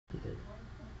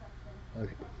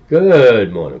Okay.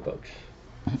 Good morning, folks.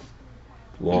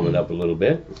 Warm it up a little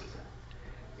bit.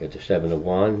 Get the Seven of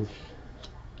Wands,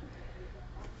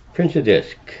 Prince of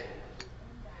Disc,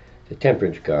 the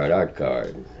Temperance card, Art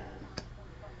card,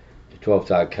 the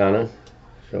 12th Arcana,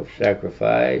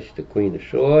 Self-Sacrifice, the Queen of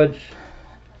Swords,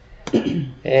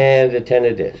 and the Ten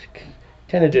of Disc.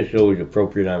 Ten of Disc is always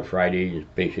appropriate on Fridays. It's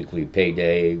basically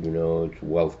payday, it's a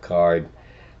wealth card.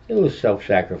 A little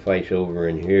self-sacrifice over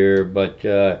in here, but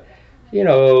a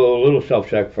little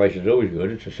self-sacrifice is always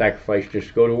good. It's a sacrifice just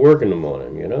to go to work in the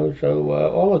morning. So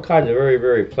all the cards are very,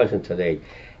 very pleasant today.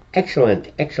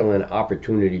 Excellent, excellent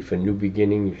opportunity for new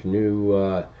beginnings,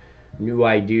 new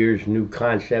ideas, new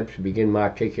concepts. Begin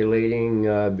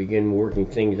articulating, begin working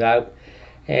things out,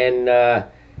 and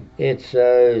it's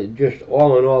just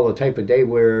all in all the type of day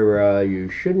where you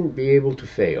shouldn't be able to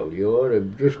fail. You ought to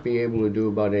just be able to do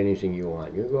about anything you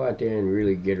want. You go out there and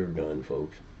really get her done,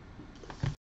 folks.